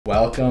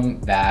Welcome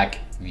back,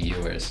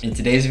 viewers. In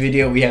today's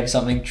video, we have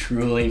something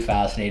truly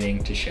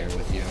fascinating to share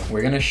with you.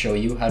 We're gonna show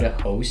you how to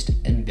host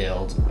and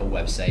build a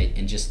website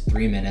in just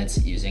 3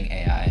 minutes using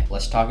AI.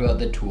 Let's talk about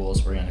the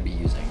tools we're gonna be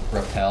using.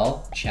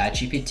 Rappel,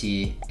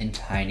 ChatGPT, and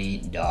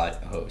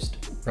Tiny.host.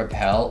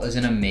 Rappel is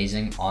an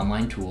amazing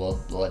online tool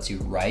that lets you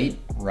write,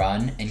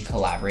 run, and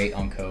collaborate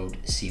on code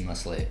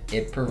seamlessly.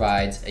 It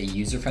provides a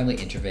user-friendly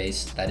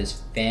interface that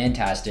is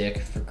fantastic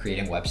for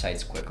creating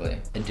websites quickly.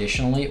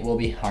 Additionally, we'll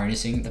be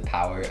harnessing the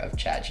power of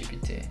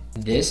ChatGPT.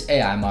 This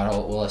AI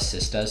model will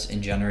assist us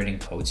in generating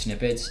code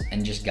snippets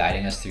and just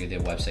guiding us through the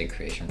website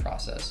creation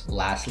process.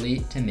 Lastly,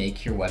 to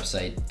make your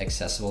website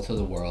accessible to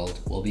the world,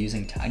 we'll be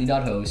using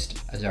Tiny.host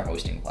as our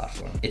hosting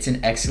platform. It's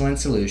an excellent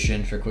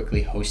solution for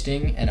quickly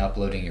hosting and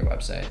uploading your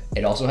website.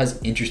 It also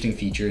has interesting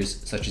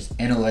features such as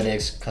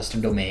analytics,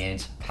 custom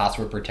domains,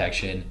 password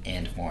protection,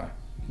 and more.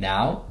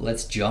 Now,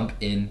 let's jump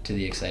into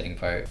the exciting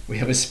part. We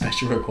have a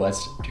special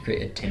request to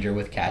create a Tinder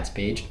with Cats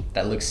page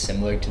that looks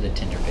similar to the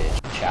Tinder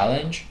page.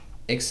 Challenge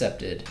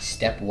accepted.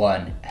 Step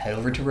 1, head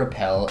over to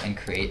Rappel and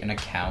create an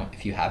account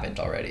if you haven't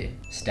already.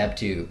 Step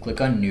 2,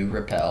 click on New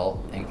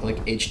Rappel and click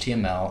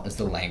HTML as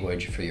the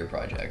language for your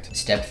project.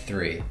 Step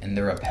 3, in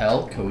the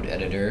Rappel code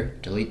editor,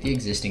 delete the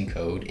existing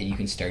code and you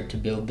can start to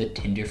build the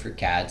Tinder for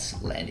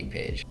Cats landing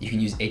page. You can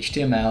use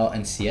HTML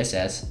and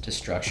CSS to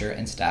structure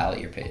and style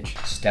your page.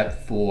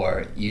 Step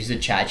 4, use the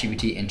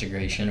ChatGPT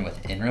integration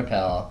within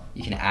Rappel.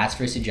 You can ask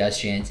for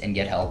suggestions and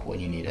get help when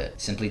you need it.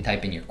 Simply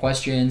type in your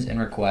questions and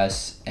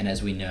requests, and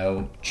as we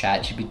know,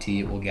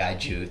 ChatGPT will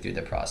guide you through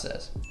the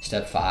process.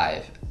 Step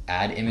 5,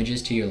 add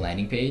images to your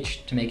landing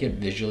page to make it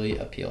visually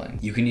appealing.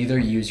 You can either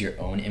use your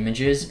own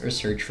images or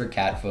search for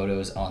cat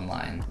photos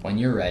online. When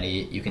you're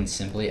ready, you can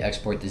simply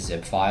export the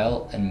zip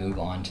file and move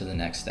on to the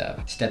next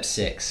step. Step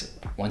 6,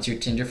 once your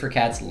Tinder for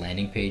Cats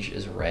landing page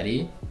is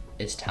ready,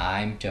 it's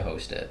time to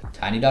host it.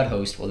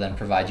 Tiny.host will then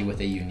provide you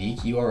with a unique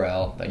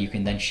URL that you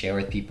can then share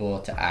with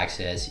people to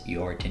access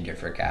your Tinder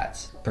for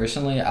Cats.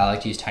 Personally, I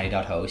like to use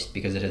Tiny.host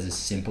because it has a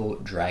simple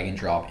drag and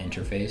drop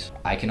interface.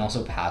 I can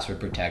also password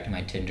protect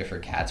my Tinder for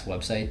Cats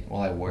website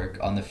while I work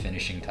on the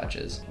finishing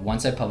touches.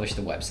 Once I publish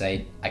the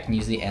website, I can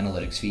use the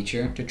analytics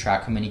feature to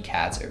track how many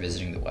cats are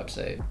visiting the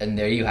website. And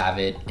there you have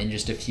it. In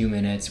just a few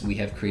minutes, we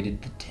have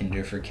created the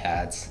Tinder for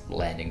Cats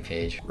landing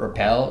page.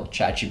 Rappel,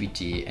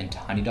 ChatGPT, and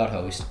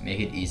Tiny.host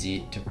make it easy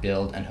to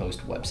build and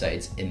host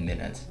websites in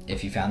minutes.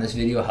 If you found this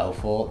video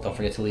helpful, don't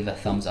forget to leave a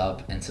thumbs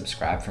up and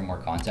subscribe for more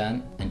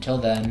content. Until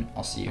then,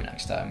 I'll see you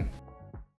next time.